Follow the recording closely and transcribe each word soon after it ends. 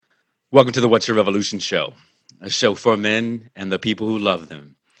Welcome to the What's Your Revolution show, a show for men and the people who love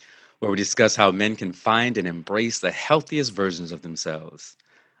them, where we discuss how men can find and embrace the healthiest versions of themselves.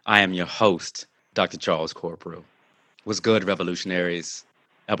 I am your host, Dr. Charles Corporal. What's good, revolutionaries?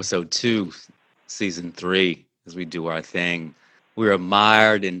 Episode 2, Season 3, as we do our thing. We're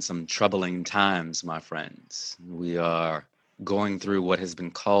mired in some troubling times, my friends. We are going through what has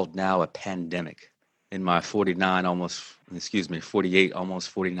been called now a pandemic. In my 48, almost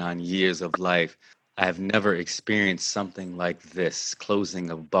 49 years of life, I have never experienced something like this. Closing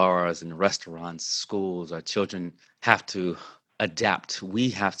of bars and restaurants, schools, our children have to adapt. We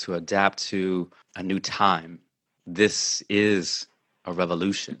have to adapt to a new time. This is a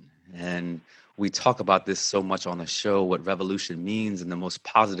revolution. And we talk about this so much on the show, what revolution means in the most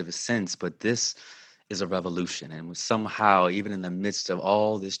positive sense, but this is a revolution. And somehow, even in the midst of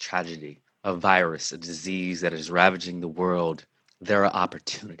all this tragedy, a virus, a disease that is ravaging the world, there are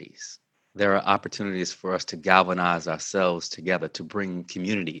opportunities. There are opportunities for us to galvanize ourselves together, to bring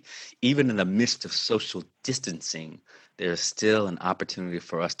community. Even in the midst of social distancing, there is still an opportunity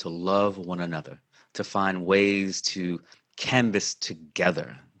for us to love one another, to find ways to canvas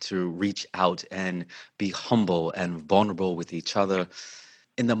together, to reach out and be humble and vulnerable with each other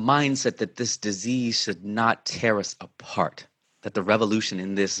in the mindset that this disease should not tear us apart. That the revolution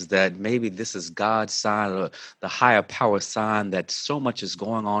in this is that maybe this is God's sign or the higher power sign that so much is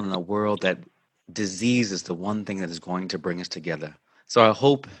going on in the world that disease is the one thing that is going to bring us together. So I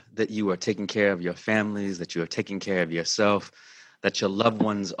hope that you are taking care of your families, that you are taking care of yourself, that your loved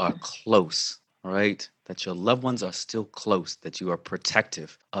ones are close, all right? That your loved ones are still close, that you are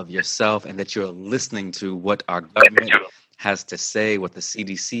protective of yourself, and that you're listening to what our government has to say, what the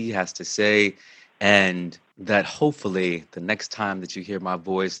CDC has to say, and that hopefully the next time that you hear my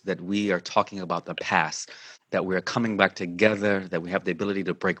voice, that we are talking about the past, that we're coming back together, that we have the ability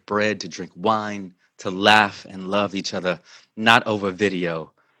to break bread, to drink wine, to laugh and love each other, not over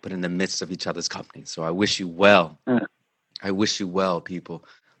video, but in the midst of each other's company. So I wish you well. I wish you well, people.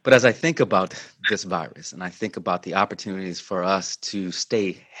 But as I think about this virus and I think about the opportunities for us to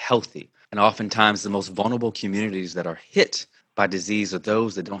stay healthy, and oftentimes the most vulnerable communities that are hit by disease are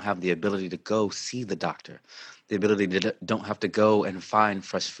those that don't have the ability to go see the doctor, the ability to don't have to go and find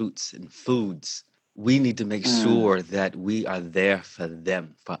fresh fruits and foods. We need to make sure that we are there for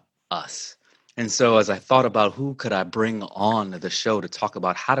them, for us. And so as I thought about who could I bring on the show to talk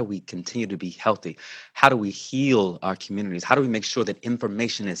about how do we continue to be healthy? How do we heal our communities? How do we make sure that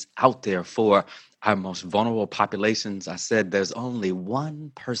information is out there for our most vulnerable populations? I said there's only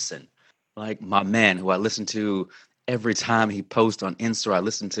one person, like my man who I listen to every time he posts on Insta. I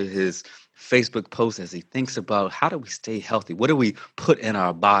listen to his Facebook post as he thinks about how do we stay healthy? What do we put in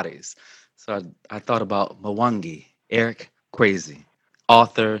our bodies? So I thought about Mwangi Eric Kwesi,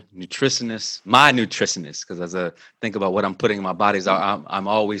 author, nutritionist, my nutritionist, because as I think about what I'm putting in my bodies, I'm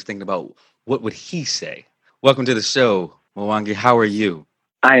always thinking about what would he say. Welcome to the show, Mwangi. How are you?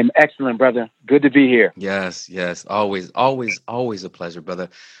 I am excellent, brother. Good to be here. Yes. Always a pleasure, brother.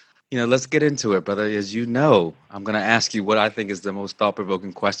 Let's get into it, brother. As you know, I'm going to ask you what I think is the most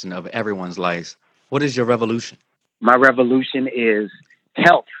thought-provoking question of everyone's life. What is your revolution? My revolution is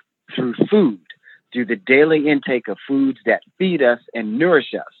health through food, through the daily intake of foods that feed us and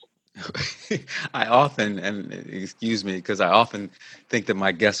nourish us. I often, and excuse me, because I often think that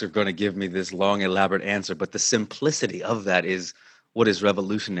my guests are going to give me this long, elaborate answer, but the simplicity of that is what is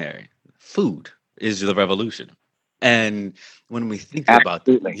revolutionary. Food is the revolution. And when we think about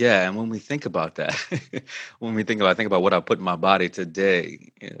that, Absolutely. and when we think about that, I think about what I put in my body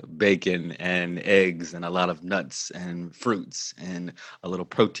today, bacon and eggs and a lot of nuts and fruits and a little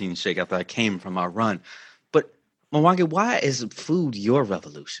protein shake after I came from my run. But Mwangi, why is food your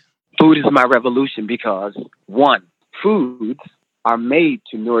revolution? Food is my revolution because, one, foods are made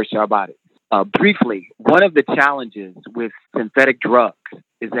to nourish our bodies. Briefly, one of the challenges with synthetic drugs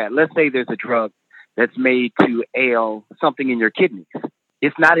is that, let's say there's a drug that's made to ail something in your kidneys.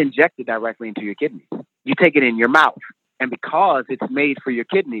 It's not injected directly into your kidneys. You take it in your mouth. And because it's made for your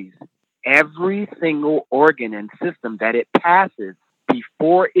kidneys, every single organ and system that it passes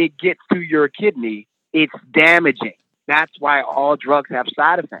before it gets to your kidney, it's damaging. That's why all drugs have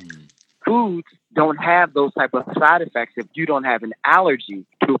side effects. Foods don't have those type of side effects if you don't have an allergy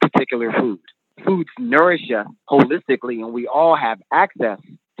to a particular food. Foods nourish us holistically, and we all have access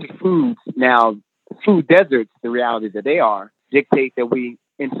to foods. Now, food deserts, the reality that they are, dictate that we,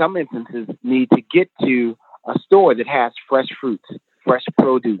 in some instances, need to get to a store that has fresh fruits, fresh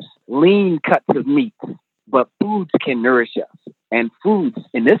produce, lean cuts of meat. But foods can nourish us. And foods,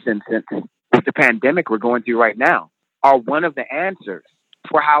 in this instance, with the pandemic we're going through right now, are one of the answers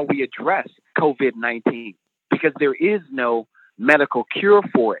for how we address COVID-19 because there is no medical cure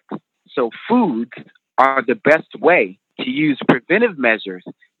for it. So foods are the best way to use preventive measures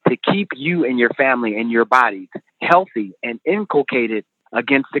to keep you and your family and your bodies healthy and inculcated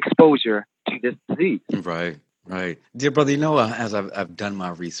against exposure to this disease. Right, right. Dear brother, as I've done my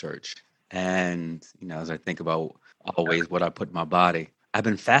research and, as I think about always what I put in my body, I've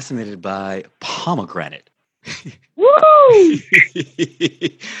been fascinated by pomegranate. Woo!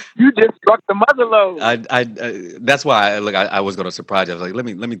 You just struck the mother lode. That's why I was going to surprise you. I was like,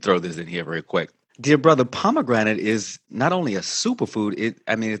 let me throw this in here very quick. Dear brother, pomegranate is not only a superfood.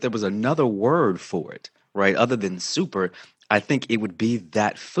 If there was another word for it, right, other than super, I think it would be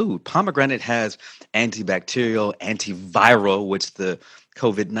that food. Pomegranate has antibacterial, antiviral, which the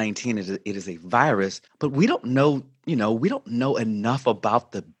COVID-19 it is a virus, but we don't know. We don't know enough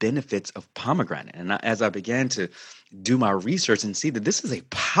about the benefits of pomegranate. And as I began to do my research and see that this is a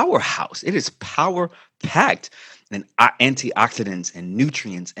powerhouse. It is power packed and antioxidants and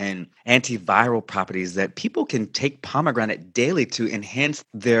nutrients and antiviral properties that people can take pomegranate daily to enhance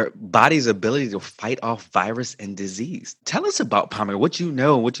their body's ability to fight off virus and disease. Tell us about pomegranate, what you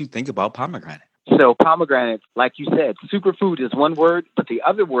know, what you think about pomegranate. So pomegranate, like you said, superfood is one word, but the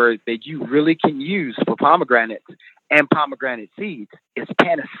other word that you really can use for pomegranates and pomegranate seeds is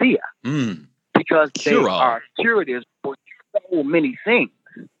panacea. Because they are curatives for so many things.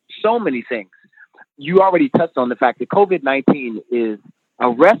 So many things. You already touched on the fact that COVID-19 is a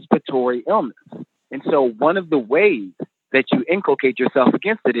respiratory illness. And so one of the ways that you inculcate yourself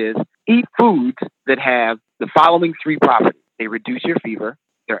against it is eat foods that have the following three properties. They reduce your fever,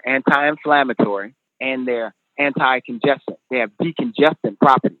 they're anti-inflammatory, and they're anti-congestant. They have decongestant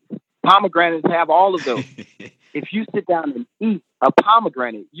properties. Pomegranates have all of those. If you sit down and eat a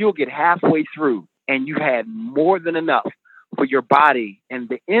pomegranate, you'll get halfway through and you've had more than enough for your body and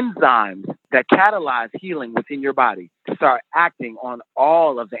the enzymes that catalyze healing within your body to start acting on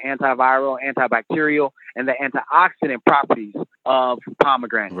all of the antiviral, antibacterial, and the antioxidant properties of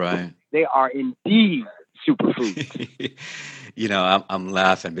pomegranate. Right. They are indeed superfoods. I'm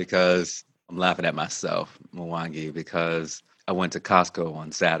laughing because I'm laughing at myself, Mwangi, because I went to Costco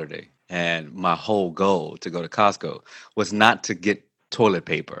on Saturday. And my whole goal to go to Costco was not to get toilet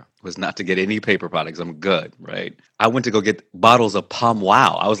paper, was not to get any paper products. I'm good, right? I went to go get bottles of Palm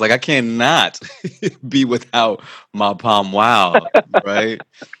Wow. I was like, I cannot be without my Palm Wow, right?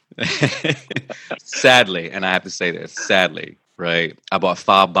 Sadly, and I have to say this, sadly, right? I bought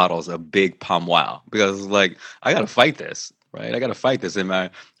 5 bottles of big Palm Wow because like, I got to fight this. Right, I got to fight this. And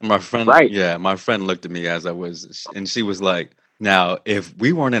my friend, right. My friend looked at me as I was, and she was like, now, if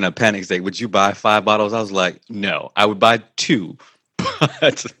we weren't in a panic state, would you buy 5 bottles? I was like, no, I would buy 2,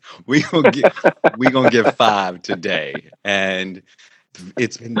 but we gonna get 5 today. And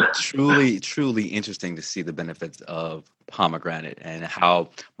it's been truly, truly interesting to see the benefits of pomegranate and how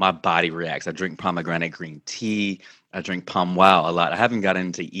my body reacts. I drink pomegranate green tea. I drink Palm Wow a lot. I haven't gotten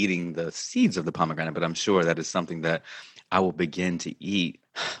into eating the seeds of the pomegranate, but I'm sure that is something that I will begin to eat.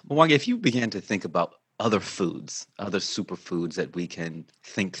 Mwangi, if you began to think about other foods, other superfoods that we can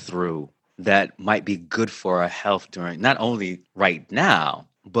think through that might be good for our health during not only right now,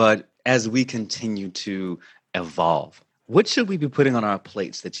 but as we continue to evolve. What should we be putting on our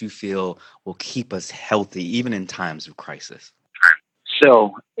plates that you feel will keep us healthy even in times of crisis?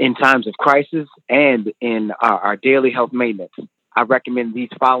 So in times of crisis and in our daily health maintenance, I recommend these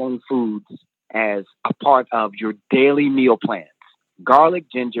following foods as a part of your daily meal plans: garlic,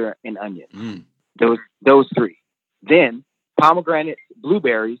 ginger, and onion. Those 3. Then pomegranates,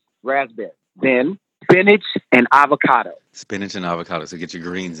 blueberries, raspberries. Then spinach and avocado. Spinach and avocado, so get your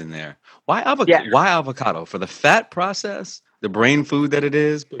greens in there. Why avocado? Why avocado? For the fat process, the brain food that it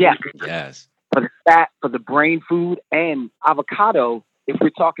is? Yeah. Yes. For the fat, for the brain food, and avocado, if we're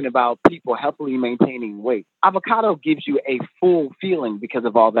talking about people healthily maintaining weight, avocado gives you a full feeling because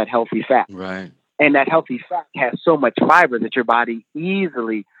of all that healthy fat. Right. And that healthy fat has so much fiber that your body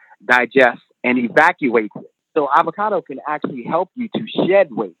easily digests and evacuates it. So avocado can actually help you to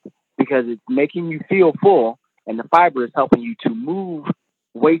shed weight because it's making you feel full, and the fiber is helping you to move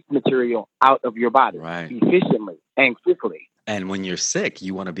waste material out of your body efficiently and quickly. And when you're sick,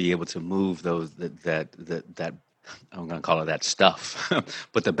 you want to be able to move those that I'm going to call it that stuff,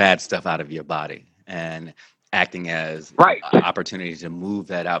 but the bad stuff out of your body, and acting as an opportunity to move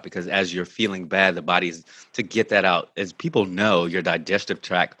that out, because as you're feeling bad, the body's to get that out. As people know, your digestive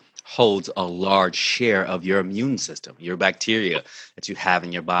tract holds a large share of your immune system, your bacteria that you have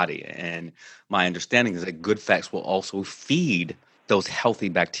in your body. And my understanding is that good fats will also feed those healthy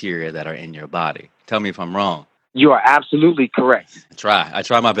bacteria that are in your body. Tell me if I'm wrong. You are absolutely correct. I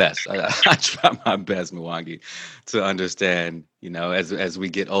try my best. I try my best, Mwangi, to understand. As we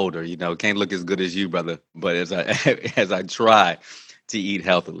get older, can't look as good as you, brother. But as I as I try to eat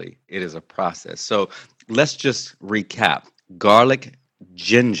healthily, it is a process. So let's just recap: garlic,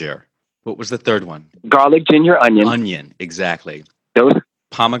 ginger. What was the third one? Garlic, ginger, onion. Onion, exactly. Those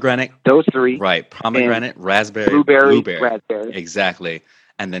Pomegranate, those three. right? And Pomegranate, raspberry, blueberries, blueberry, raspberries. exactly.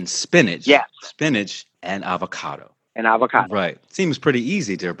 And then spinach, Yes, spinach, and avocado. and avocado. Right. Seems pretty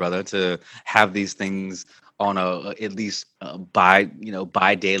easy, dear brother, to have these things on at least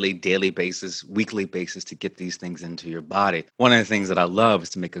by daily basis, weekly basis to get these things into your body. One of the things that I love is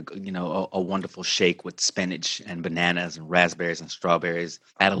to make a wonderful shake with spinach and bananas and raspberries and strawberries.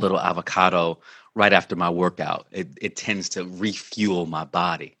 Add a little avocado right after my workout. It tends to refuel my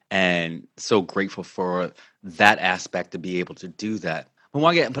body, and so grateful for that aspect to be able to do that.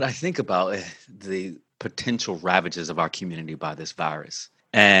 But I think about the potential ravages of our community by this virus.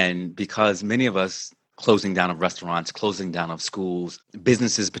 And because many of us closing down of restaurants, closing down of schools,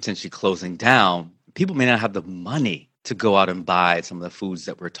 businesses potentially closing down, people may not have the money to go out and buy some of the foods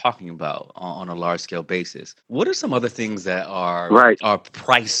that we're talking about on a large scale basis. What are some other things that Right. are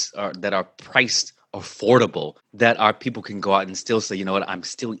priced affordable that our people can go out and still say, you know what, I'm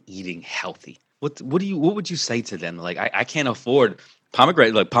still eating healthy? What would you say to them? Like, I can't afford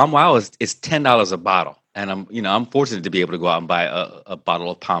pomegranate. Look, palm wow is $10 a bottle, and I'm fortunate to be able to go out and buy a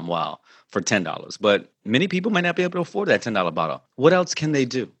bottle of palm wow for $10. But many people might not be able to afford that $10 bottle. What else can they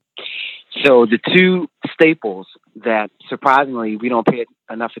do? So the two staples that surprisingly we don't pay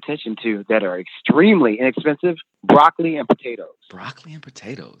enough attention to that are extremely inexpensive: broccoli and potatoes. Broccoli and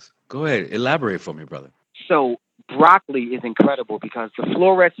potatoes. Go ahead, elaborate for me, brother. So broccoli is incredible because the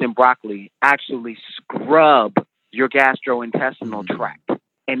florets in broccoli actually scrub your gastrointestinal tract,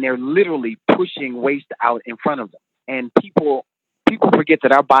 and they're literally pushing waste out in front of them. And people forget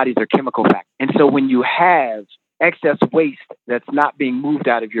that our bodies are chemical factories. And so when you have excess waste that's not being moved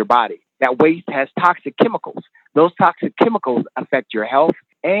out of your body, that waste has toxic chemicals. Those toxic chemicals affect your health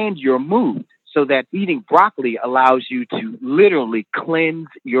and your mood. So that eating broccoli allows you to literally cleanse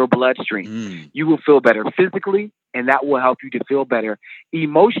your bloodstream. You will feel better physically, and that will help you to feel better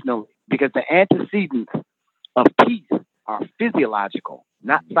emotionally, because the antecedents of peace are physiological,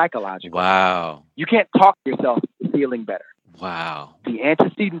 not psychological. Wow. You can't talk yourself into feeling better. Wow. The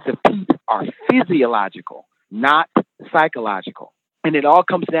antecedents of peace are physiological, not psychological. And it all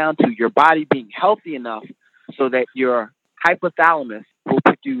comes down to your body being healthy enough so that your hypothalamus will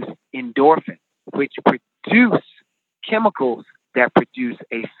produce endorphins, which produce chemicals that produce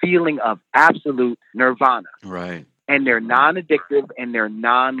a feeling of absolute nirvana. Right. And they're non-addictive and they're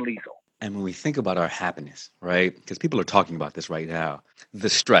non-lethal. And when we think about our happiness, right? Because people are talking about this right now, the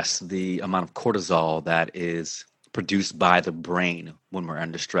stress, the amount of cortisol that is produced by the brain when we're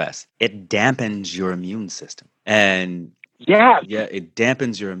under stress, it dampens your immune system. And yeah, it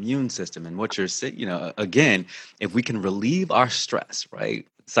dampens your immune system. And what you're saying, again, if we can relieve our stress, right,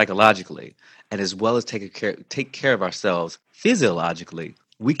 psychologically, and as well as take care of ourselves physiologically,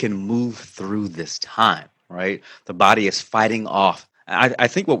 we can move through this time, right? The body is fighting off. I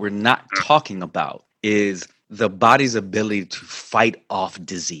think what we're not talking about is the body's ability to fight off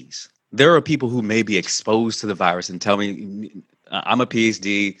disease. There are people who may be exposed to the virus and tell me, I'm a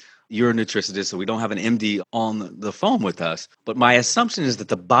PhD, you're a nutritionist, so we don't have an MD on the phone with us. But my assumption is that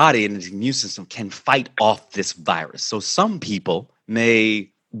the body and the immune system can fight off this virus. So some people may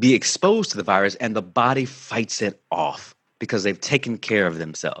be exposed to the virus and the body fights it off because they've taken care of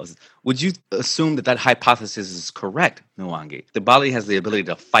themselves. Would you assume that hypothesis is correct, Mwangi? The body has the ability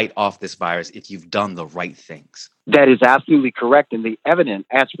to fight off this virus if you've done the right things. That is absolutely correct. And the evidence,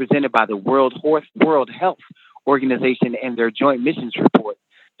 as presented by the World Health Organization and their Joint Missions Report,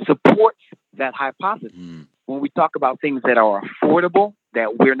 supports that hypothesis. When we talk about things that are affordable,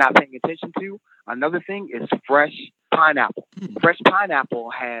 that we're not paying attention to, another thing is fresh pineapple. Fresh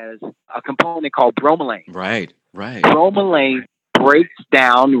pineapple has a component called bromelain. Right. Bromelain breaks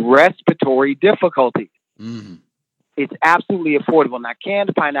down respiratory difficulties. It's absolutely affordable. Now,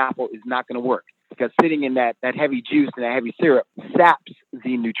 canned pineapple is not going to work because sitting in that heavy juice and that heavy syrup saps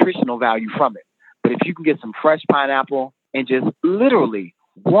the nutritional value from it. But if you can get some fresh pineapple and just literally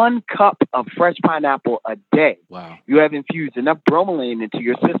 1 cup of fresh pineapple a day, wow, you have infused enough bromelain into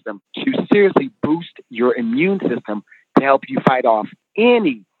your system to seriously boost your immune system to help you fight off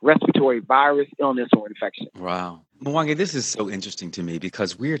any respiratory virus, illness, or infection. Wow. Mwangi, this is so interesting to me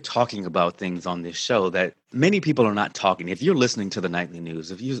because we're talking about things on this show that many people are not talking. If you're listening to the nightly news,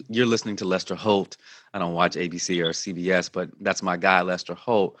 if you're listening to Lester Holt, I don't watch ABC or CBS, but that's my guy, Lester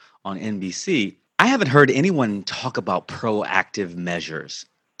Holt, on NBC. I haven't heard anyone talk about proactive measures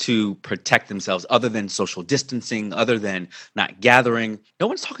to protect themselves other than social distancing, other than not gathering. No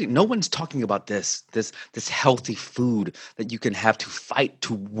one's talking about this healthy food that you can have to fight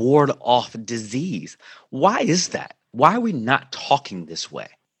to ward off disease. Why is that? Why are we not talking this way?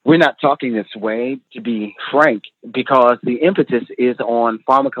 We're not talking this way, to be frank, because the emphasis is on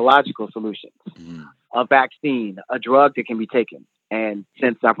pharmacological solutions, Mm, a vaccine, a drug that can be taken. And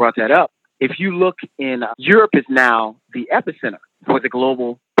since I brought that up, if you look in Europe is now the epicenter for the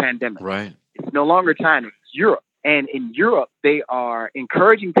global pandemic. right. It's no longer China, it's Europe. And in Europe, they are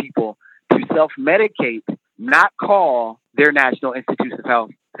encouraging people to self-medicate, not call their National Institutes of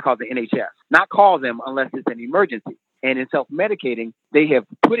Health, it's called the NHS, not call them unless it's an emergency. And in self-medicating, they have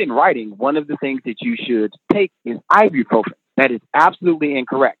put in writing one of the things that you should take is ibuprofen. That is absolutely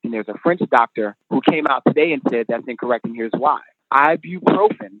incorrect. And there's a French doctor who came out today and said that's incorrect, and here's why.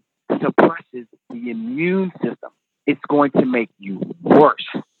 Ibuprofen suppresses the immune system. It's going to make you worse.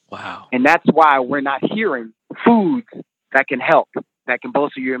 Wow. And that's why we're not hearing foods that can help, that can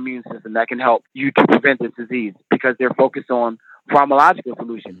bolster your immune system, that can help you to prevent this disease, because they're focused on pharmacological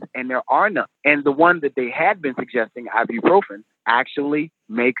solutions, and there are none. And the one that they had been suggesting, ibuprofen, actually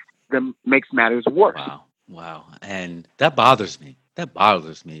makes matters worse. Wow. Wow. And that bothers me. That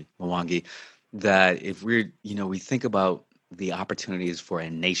bothers me, Mwangi, that if we think about the opportunities for a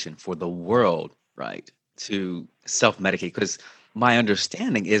nation, for the world, right, to self-medicate, because my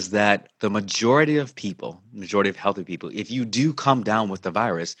understanding is that the majority of healthy people, if you do come down with the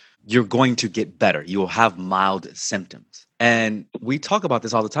virus, you're going to get better. You will have mild symptoms. And we talk about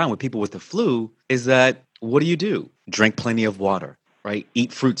this all the time with people with the flu, is that what do? Drink plenty of water, right?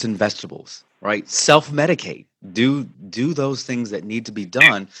 Eat fruits and vegetables, right? Self-medicate. Do those things that need to be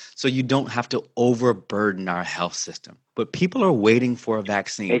done so you don't have to overburden our health system. But people are waiting for a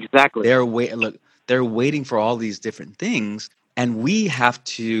vaccine. Exactly. They're waiting for all these different things, and we have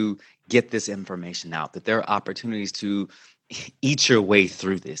to get this information out that there are opportunities to eat your way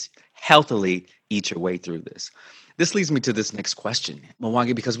through this, healthily eat your way through this. This leads me to this next question,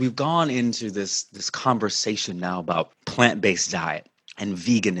 Mwangi, because we've gone into this conversation now about plant-based diet and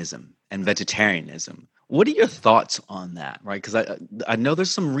veganism and vegetarianism. What are your thoughts on that, right? Because I know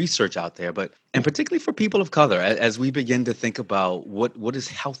there's some research out there, but and particularly for people of color, as we begin to think about what is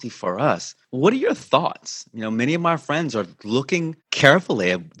healthy for us, what are your thoughts? Many of my friends are looking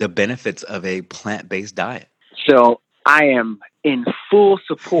carefully at the benefits of a plant-based diet. So I am in full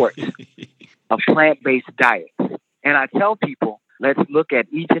support of plant-based diets. And I tell people, let's look at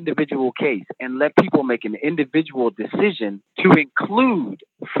each individual case and let people make an individual decision to include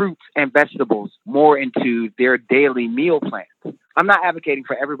fruits and vegetables more into their daily meal plans. I'm not advocating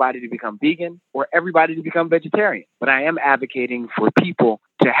for everybody to become vegan or everybody to become vegetarian, but I am advocating for people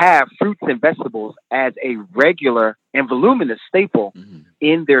to have fruits and vegetables as a regular and voluminous staple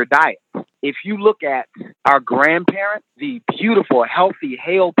in their diet. If you look at our grandparents, the beautiful, healthy,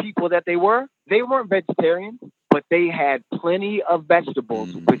 hale people that they weren't vegetarians, but they had plenty of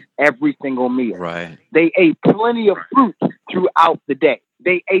vegetables with every single meal. Right. They ate plenty of fruit throughout the day.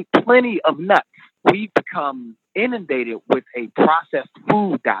 They ate plenty of nuts. We've become inundated with a processed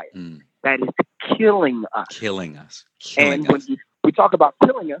food diet that is killing us. And when we talk about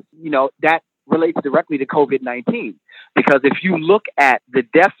killing us, that relates directly to COVID-19. Because if you look at the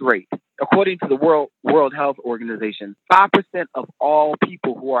death rate, according to the World Health Organization, 5% of all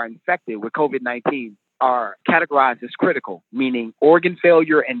people who are infected with COVID-19 are categorized as critical, meaning organ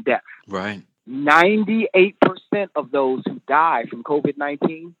failure and death. Right. 98% of those who die from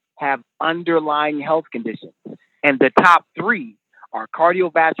COVID-19 have underlying health conditions. And the top three are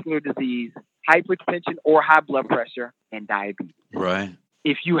cardiovascular disease, hypertension or high blood pressure, and diabetes. Right.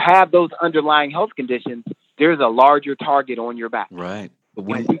 If you have those underlying health conditions, there's a larger target on your back. Right. But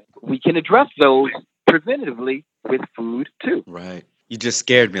we can address those preventatively with food too. Right. You just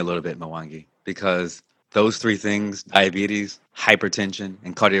scared me a little bit, Mwangi, because those three things, diabetes, hypertension,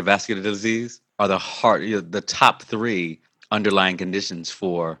 and cardiovascular disease, are the top three underlying conditions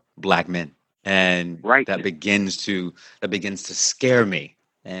for Black men. And that begins to scare me.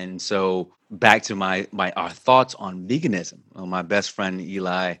 And so back to our thoughts on veganism. Well, my best friend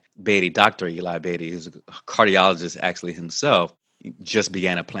Dr. Eli Beatty, who's a cardiologist actually himself, just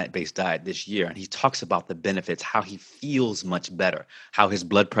began a plant-based diet this year. And he talks about the benefits, how he feels much better, how his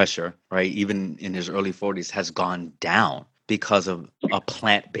blood pressure, right, even in his early 40s, has gone down because of a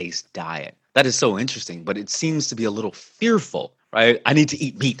plant-based diet. That is so interesting, but it seems to be a little fearful, right? I need to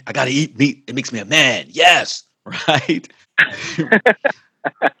eat meat. I got to eat meat. It makes me a man. Yes, right?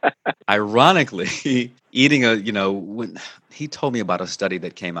 Ironically, eating when he told me about a study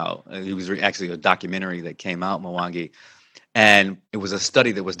that came out, it was actually a documentary that came out, Mwangi, and it was a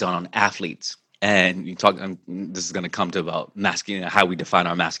study that was done on athletes. And this is going to come to about masculine, how we define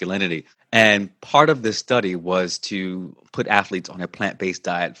our masculinity. And part of this study was to put athletes on a plant-based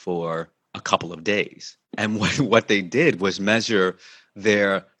diet for a couple of days. And what they did was measure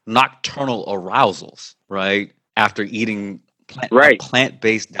their nocturnal arousals, right, after eating a Right.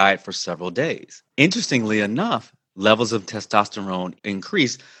 plant-based diet for several days. Interestingly enough, levels of testosterone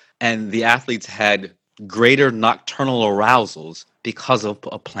increased, and the athletes had greater nocturnal arousals because of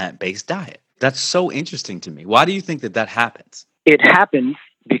a plant-based diet. That's so interesting to me. Why do you think that that happens? It happens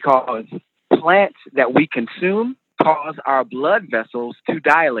because plants that we consume cause our blood vessels to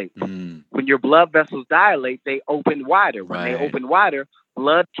dilate. Mm, When your blood vessels dilate, they open wider. When they right. open wider,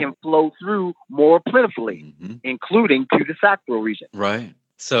 blood can flow through more plentifully, Hmm. including to the sacral region. Right.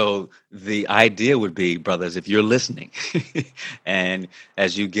 So the idea would be, brothers, if you're listening, and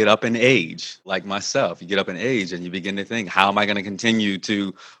as you get up in age, like myself, you get up in age and you begin to think, how am I going to continue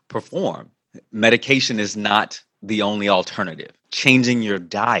to perform? Medication is not the only alternative. Changing your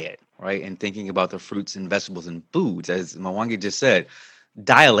diet, right, and thinking about the fruits and vegetables and foods, as Mwangi just said,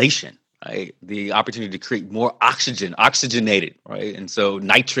 dilation, right? The opportunity to create more oxygen, oxygenated, right? And so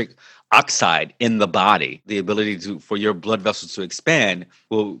nitric oxide in the body, the ability for your blood vessels to expand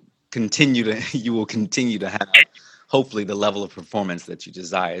you will continue to have hopefully the level of performance that you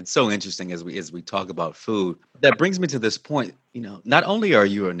desire. It's so interesting as we talk about food. That brings me to this point, not only are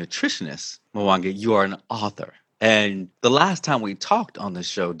you a nutritionist, Mwangi, you are an author. And the last time we talked on the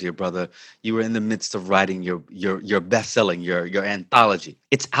show, dear brother, you were in the midst of writing your best-selling, your anthology.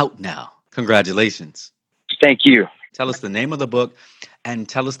 It's out now. Congratulations. Thank you. Tell us the name of the book and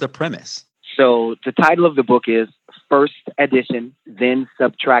tell us the premise. So the title of the book is First Addition, Then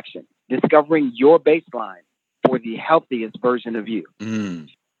Subtraction, Discovering Your Baseline for the Healthiest Version of You. Mm,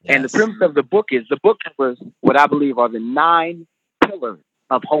 And the yes. premise of the book covers what I believe are the 9 pillars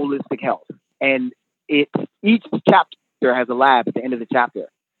of holistic health. And each chapter has a lab at the end of the chapter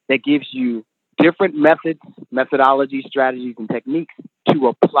that gives you different methods, methodologies, strategies, and techniques to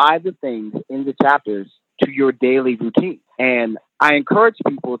apply the things in the chapters to your daily routine. And I encourage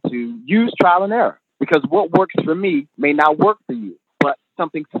people to use trial and error, because what works for me may not work for you, but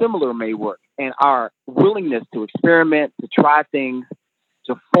something similar may work. And our willingness to experiment, to try things,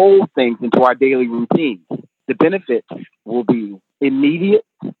 to fold things into our daily routines, the benefits will be immediate,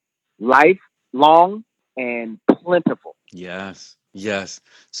 lifelong, and plentiful. Yes. Yes.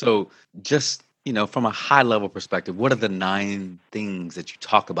 So just, from a high level perspective, what are the 9 things that you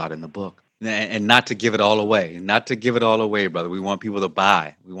talk about in the book? And not to give it all away, brother. We want people to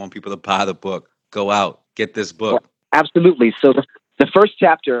buy. We want people to buy the book. Go out, get this book. Well, absolutely. So the first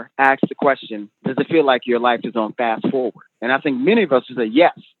chapter asks the question, does it feel like your life is on fast forward? And I think many of us will say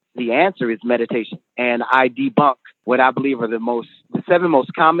yes. The answer is meditation. And I debunk what I believe are the 7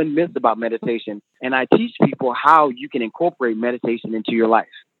 most common myths about meditation. And I teach people how you can incorporate meditation into your life.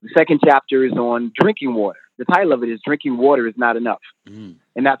 The second chapter is on drinking water. The title of it is Drinking Water is Not Enough. Mm.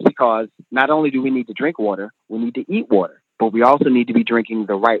 And that's because not only do we need to drink water, we need to eat water, but we also need to be drinking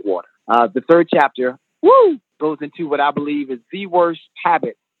the right water. The third chapter, goes into what I believe is the worst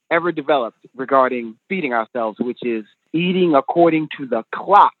habit ever developed regarding feeding ourselves, which is eating according to the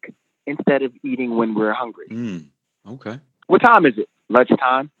clock instead of eating when we're hungry. Mm. Okay. What time is it?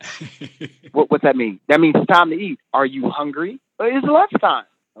 Lunchtime? What's that mean? That means it's time to eat. Are you hungry? It's lunchtime.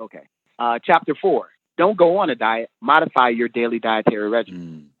 Okay. Chapter 4, don't go on a diet. Modify your daily dietary regimen.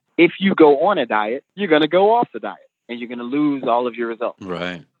 Mm. If you go on a diet, you're going to go off the diet and you're going to lose all of your results.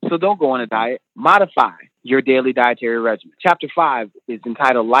 Right. So don't go on a diet. Modify your daily dietary regimen. Chapter 5 is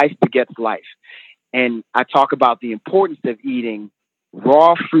entitled Life Begets Life. And I talk about the importance of eating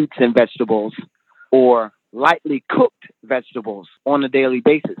raw fruits and vegetables or lightly cooked vegetables on a daily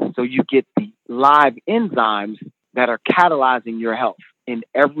basis, so you get the live enzymes that are catalyzing your health in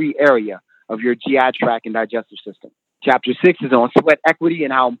every area of your GI tract and digestive system. Chapter 6 is on sweat equity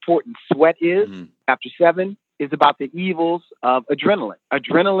and how important sweat is. Mm. Chapter 7 is about the evils of adrenaline.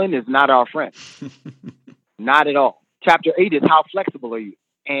 Adrenaline is not our friend. Not at all. Chapter 8 is how flexible are you?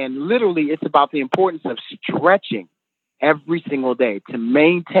 And literally, it's about the importance of stretching every single day to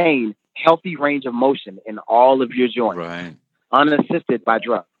maintain healthy range of motion in all of your joints, Right. unassisted by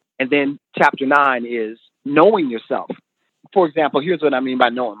drugs. And then chapter 9 is knowing yourself. For example, here's what I mean by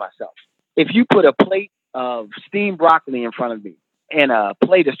knowing myself. If you put a plate of steamed broccoli in front of me and a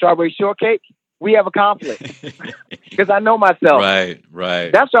plate of strawberry shortcake, we have a conflict because I know myself.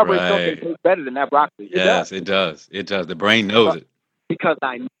 Right. That strawberry shortcake tastes better than that broccoli. Yes, it does. It does. The brain knows it. because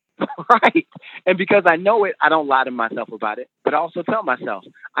I right, and because I know it, I don't lie to myself about it. But I also tell myself,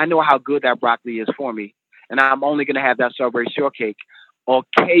 I know how good that broccoli is for me, and I'm only going to have that strawberry shortcake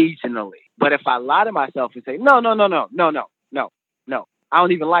occasionally. But if I lie to myself and say, no, I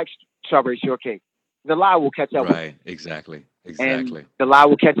don't even like strawberry shortcake, the lie will catch up with me. Right. Exactly. And Exactly. the lie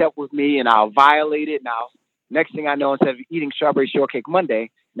will catch up with me, and I'll violate it. Now, next thing I know, instead of eating strawberry shortcake Monday,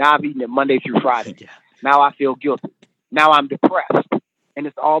 now I've eaten it Monday through Friday. Yeah. Now I feel guilty. Now I'm depressed. And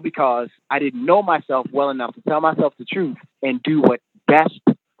it's all because I didn't know myself well enough to tell myself the truth and do what's best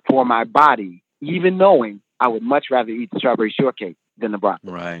for my body, even knowing I would much rather eat the strawberry shortcake than the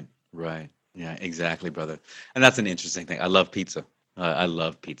broccoli. Right. Right. Yeah, exactly, brother. And that's an interesting thing. I love pizza. I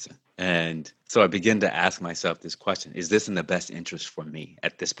love pizza. And so I begin to ask myself this question: is this in the best interest for me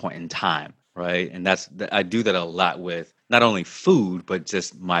at this point in time? Right. And I do that a lot with not only food, but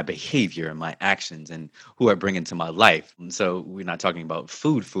just my behavior and my actions and who I bring into my life. And so we're not talking about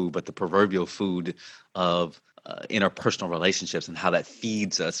food, but the proverbial food of interpersonal relationships and how that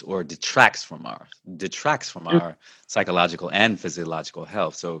feeds us or detracts from our psychological and physiological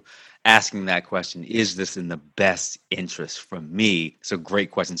health. So asking that question, is this in the best interest for me? It's a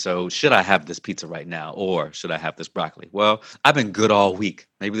great question. So should I have this pizza right now, or should I have this broccoli? Well, I've been good all week.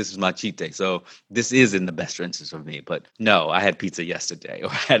 Maybe this is my cheat day. So this is in the best interest of me. But no, I had pizza yesterday,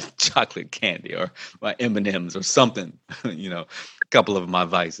 or I had chocolate candy, or my M&Ms, or something, a couple of my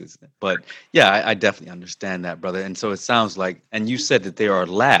vices. But yeah, I definitely understand that, brother. And so it sounds like, and you said that there are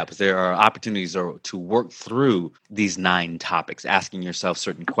labs, there are opportunities to work through these 9 topics, asking yourself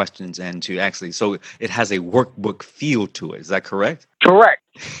certain questions, and to actually, so it has a workbook feel to it. Is that correct? Correct.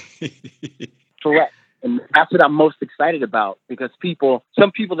 Correct. And that's what I'm most excited about, because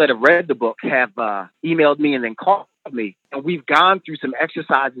some people that have read the book have emailed me and then called me. And we've gone through some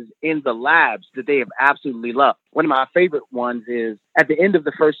exercises in the labs that they have absolutely loved. One of my favorite ones is at the end of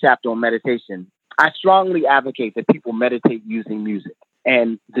the first chapter on meditation. I strongly advocate that people meditate using music.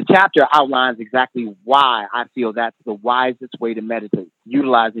 And the chapter outlines exactly why I feel that's the wisest way to meditate,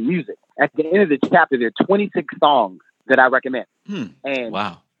 utilizing music. At the end of the chapter, there are 26 songs that I recommend. And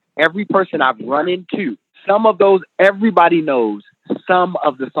Wow. every person I've run into, some of those, everybody knows some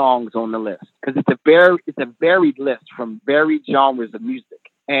of the songs on the list, because it's a varied list from varied genres of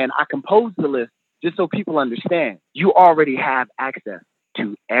music. And I composed the list just so people understand you already have access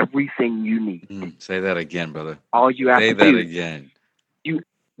to everything you need. Say that again, brother. All you have Say to that do, again.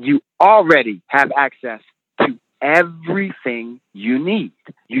 you already have access to everything you need.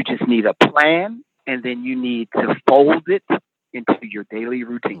 You just need a plan, and then you need to fold it into your daily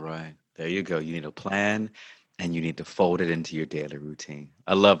routine. Right. There you go. You need a plan, and you need to fold it into your daily routine.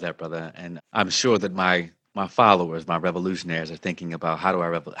 I love that, brother. And I'm sure that my followers, my revolutionaries, are thinking about how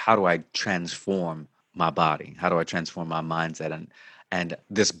do I transform my body? How do I transform my mindset? And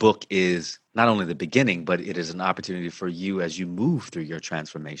this book is not only the beginning, but it is an opportunity for you as you move through your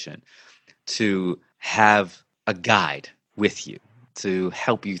transformation to have a guide with you to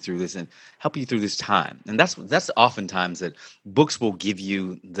help you through this and help you through this time. And that's oftentimes that books will give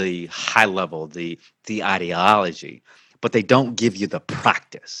you the high level, the ideology, but they don't give you the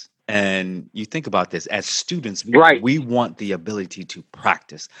practice. And you think about this as students, Right. we want the ability to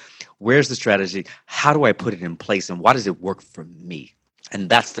practice. Where's the strategy? How do I put it in place? And why does it work for me? And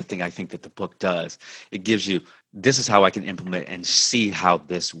that's the thing I think that the book does. It gives you, this is how I can implement and see how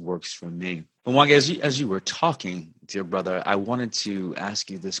this works for me. But Mwangi, as you were talking, dear brother, I wanted to ask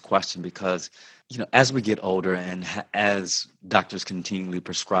you this question because, as we get older and as doctors continually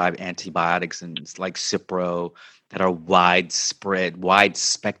prescribe antibiotics and it's like Cipro that are wide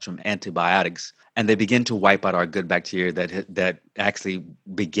spectrum antibiotics, and they begin to wipe out our good bacteria that actually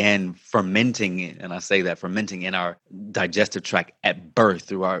began fermenting, and I say that fermenting in our digestive tract at birth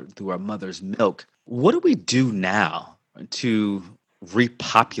through our mother's milk. What do we do now to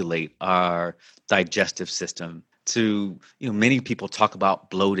repopulate our digestive system? Many people talk about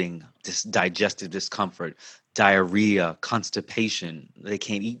bloating, digestive discomfort, diarrhea, constipation. They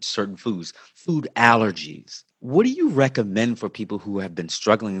can't eat certain foods, food allergies. What do you recommend for people who have been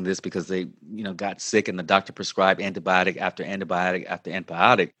struggling with this because they, got sick and the doctor prescribed antibiotic after antibiotic after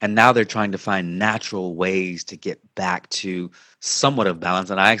antibiotic, and now they're trying to find natural ways to get back to somewhat of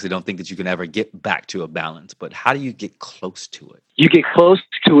balance? And I actually don't think that you can ever get back to a balance, but how do you get close to it? You get close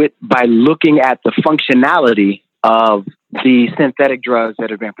to it by looking at the functionality of the synthetic drugs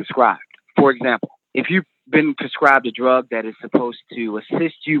that have been prescribed. For example, if you've been prescribed a drug that is supposed to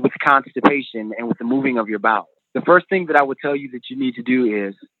assist you with constipation and with the moving of your bowels, the first thing that I would tell you that you need to do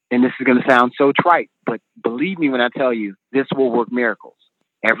is, and this is going to sound so trite, but believe me when I tell you, this will work miracles.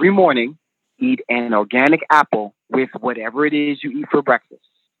 Every morning, eat an organic apple with whatever it is you eat for breakfast.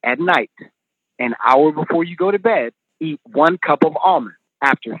 At night, an hour before you go to bed, eat 1 cup of almond.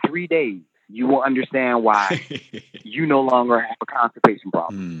 After 3 days, you will understand why you no longer have a constipation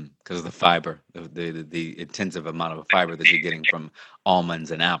problem. Because of the fiber, the intensive amount of fiber that you're getting from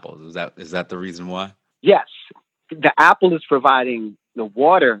almonds and apples. Is that the reason why? Yes, the apple is providing the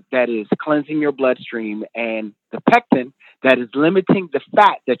water that is cleansing your bloodstream and the pectin that is limiting the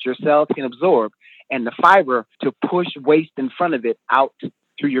fat that your cells can absorb and the fiber to push waste in front of it out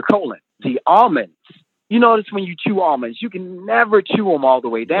through your colon. The almonds, you notice when you chew almonds, you can never chew them all the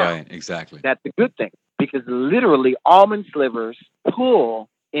way down. Right, exactly. That's a good thing because literally almond slivers pull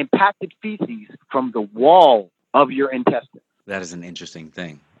impacted feces from the wall of your intestine. That is an interesting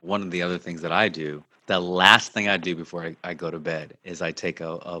thing. One of the other things that I do, the last thing I do before I go to bed is I take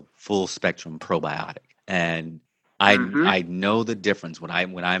a full spectrum probiotic. And I know the difference when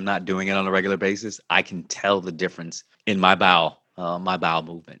I'm not doing it on a regular basis. I can tell the difference in my bowel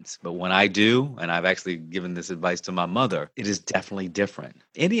movements. But when I do, and I've actually given this advice to my mother, it is definitely different.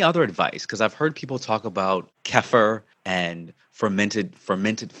 Any other advice? Because I've heard people talk about kefir and fermented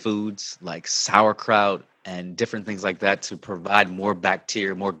foods like sauerkraut and different things like that to provide more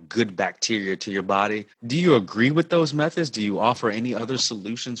bacteria, more good bacteria to your body. Do you agree with those methods? Do you offer any other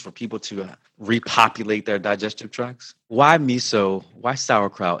solutions for people to repopulate their digestive tracts? Why miso? Why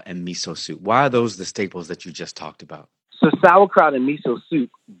sauerkraut and miso soup? Why are those the staples that you just talked about? So sauerkraut and miso soup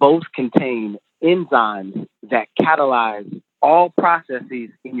both contain enzymes that catalyze all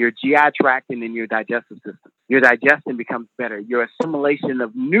processes in your GI tract and in your digestive system. Your digestion becomes better. Your assimilation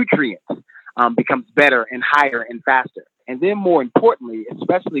of nutrients becomes better and higher and faster. And then more importantly,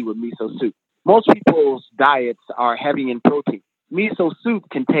 especially with miso soup, most people's diets are heavy in protein. Miso soup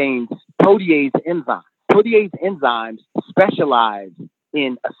contains protease enzymes. Protease enzymes specialize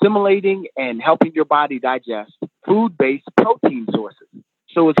in assimilating and helping your body digest food-based protein sources.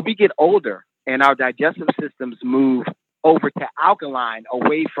 So as we get older and our digestive systems move over to alkaline,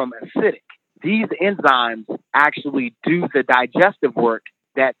 away from acidic, these enzymes actually do the digestive work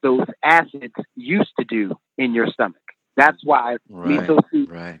that those acids used to do in your stomach. That's why miso soup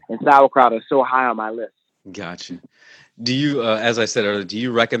and sauerkraut are so high on my list. Gotcha. Do you, as I said earlier, do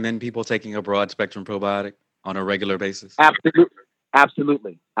you recommend people taking a broad spectrum probiotic on a regular basis?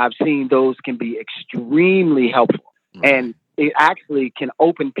 Absolutely. I've seen those can be extremely helpful. Right. And it actually can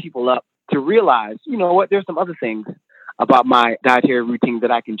open people up to realize, you know what, there's some other things about my dietary routine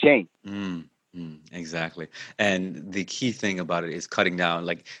that I can change. Exactly. And the key thing about it is cutting down,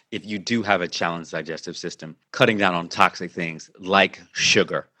 like if you do have a challenged digestive system, cutting down on toxic things like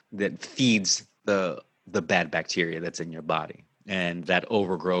sugar that feeds the bad bacteria that's in your body, and that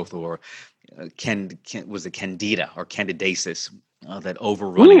overgrowth or was it candida or candidiasis, that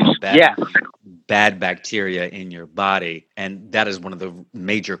overrunning of bad bacteria in your body. And that is one of the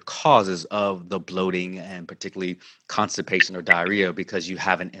major causes of the bloating and particularly constipation or diarrhea, because you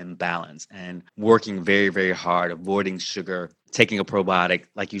have an imbalance. And working very, very hard, avoiding sugar, taking a probiotic,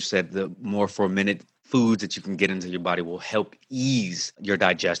 like you said, the more fermented foods that you can get into your body will help ease your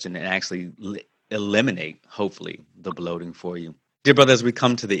digestion and actually eliminate, hopefully, the bloating for you. Dear brother, as we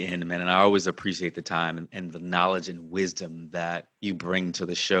come to the end, man, and I always appreciate the time and the knowledge and wisdom that you bring to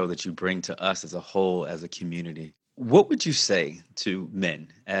the show, that you bring to us as a whole, as a community. What would you say to men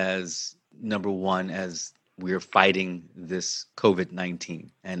as, number one, as we're fighting this COVID-19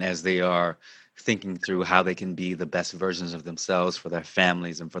 and as they are thinking through how they can be the best versions of themselves for their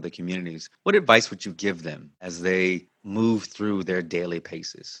families and for the communities? What advice would you give them as they move through their daily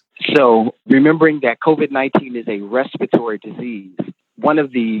paces? So remembering that COVID-19 is a respiratory disease, one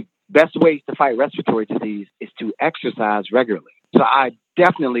of the best ways to fight respiratory disease is to exercise regularly. So I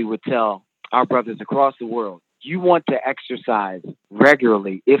definitely would tell our brothers across the world, you want to exercise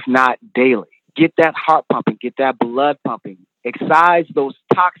regularly, if not daily. Get that heart pumping, get that blood pumping, excise those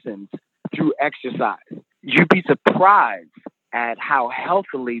toxins through exercise. You'd be surprised at how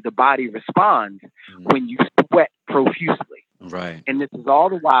healthily the body responds when you sweat profusely. Right. And this is all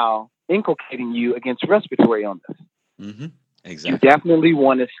the while inculcating you against respiratory illness. Exactly. You definitely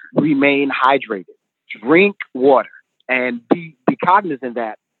want to remain hydrated. Drink water and be cognizant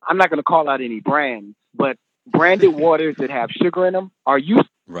that I'm not going to call out any brands, but branded waters that have sugar in them are useful.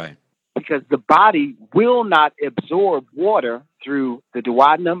 Right. Because the body will not absorb water through the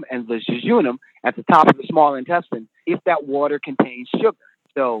duodenum and the jejunum at the top of the small intestine if that water contains sugar.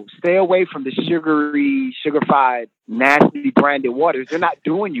 So stay away from the sugary, sugar-fied, nasty branded waters. They're not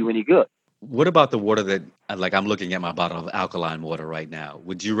doing you any good. What about the water that, like I'm looking at my bottle of alkaline water right now.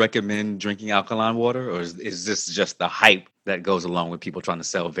 Would you recommend drinking alkaline water, or is this just the hype that goes along with people trying to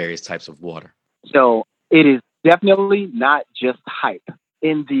sell various types of water? So it is Definitely not just hype.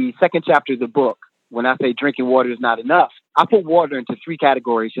 In the second chapter of the book, when I say drinking water is not enough, I put water into three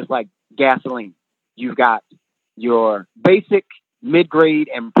categories, just like gasoline. You've got your basic, mid grade,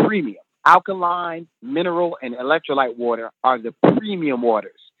 and premium. Alkaline, mineral, and electrolyte water are the premium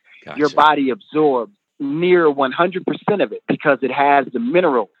waters. Your Gotcha. body absorbs near 100% of it because it has the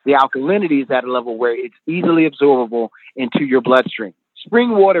mineral. The alkalinity is at a level where it's easily absorbable into your bloodstream.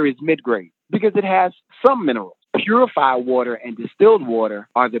 Spring water is mid grade because it has some minerals. Purified water and distilled water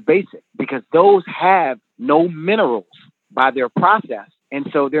are the basic because those have no minerals by their process. And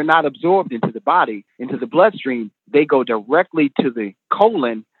so they're not absorbed into the body, into the bloodstream. They go directly to the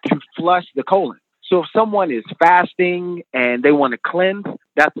colon to flush the colon. So if someone is fasting and they want to cleanse,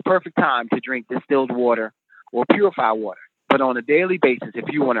 that's the perfect time to drink distilled water or purified water. But on a daily basis, if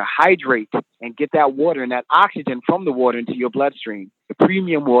you want to hydrate and get that water and that oxygen from the water into your bloodstream, the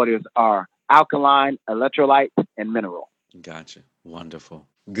premium waters are alkaline, electrolyte, and mineral. Gotcha. Wonderful.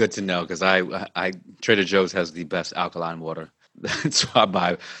 Good to know because I Trader Joe's has the best alkaline water. That's why I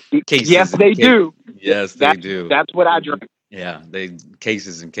buy Yes, cases and they cases. do. Yes, they do. That's what I drink. Yeah, they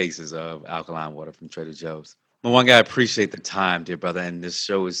cases and cases of alkaline water from Trader Joe's. Mwanga, I appreciate the time, dear brother, and this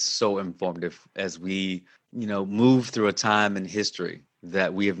show is so informative as we, move through a time in history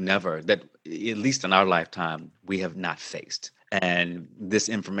that we have never, that at least in our lifetime, we have not faced. And this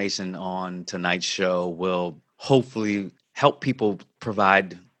information on tonight's show will hopefully help people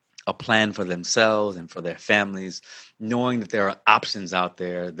provide a plan for themselves and for their families, knowing that there are options out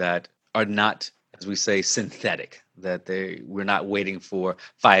there that are not, as we say, synthetic, that we're not waiting for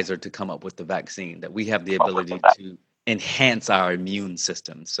Pfizer to come up with the vaccine, that we have the ability to enhance our immune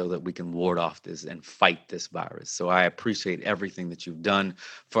system so that we can ward off this and fight this virus. So I appreciate everything that you've done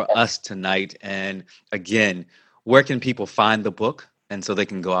for us tonight. And again, where can people find the book and so they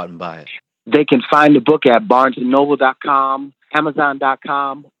can go out and buy it? They can find the book at barnesandnoble.com,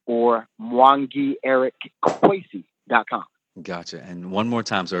 amazon.com, or Mwangi Eric Kwesi.com. Gotcha. And one more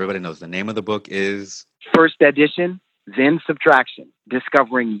time so everybody knows the name of the book is First edition, then subtraction,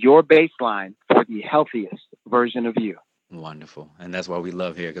 discovering your baseline for the healthiest version of you. wonderful. And that's why we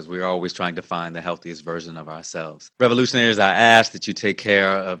love here because we're always trying to find the healthiest version of ourselves. Revolutionaries, I ask that you take care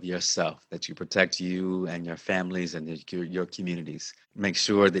of yourself, that you protect you and your families and your communities. Make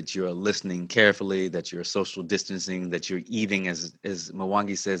sure that you're listening carefully, that you're social distancing, that you're eating, as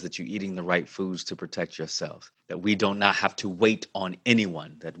Mwangi says, that you're eating the right foods to protect yourself, that we do not have to wait on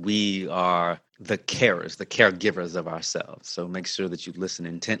anyone, that we are the carers, the caregivers of ourselves. So make sure that you listen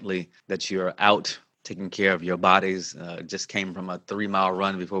intently, that you're out taking care of your bodies. Just came from a 3-mile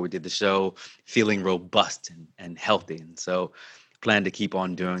run before we did the show, feeling robust and healthy. And so plan to keep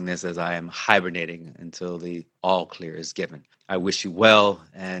on doing this as I am hibernating until the all clear is given. I wish you well,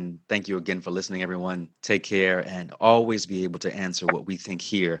 and thank you again for listening, everyone. Take care, and always be able to answer what we think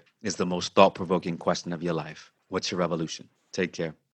here is the most thought-provoking question of your life. What's your revolution? Take care.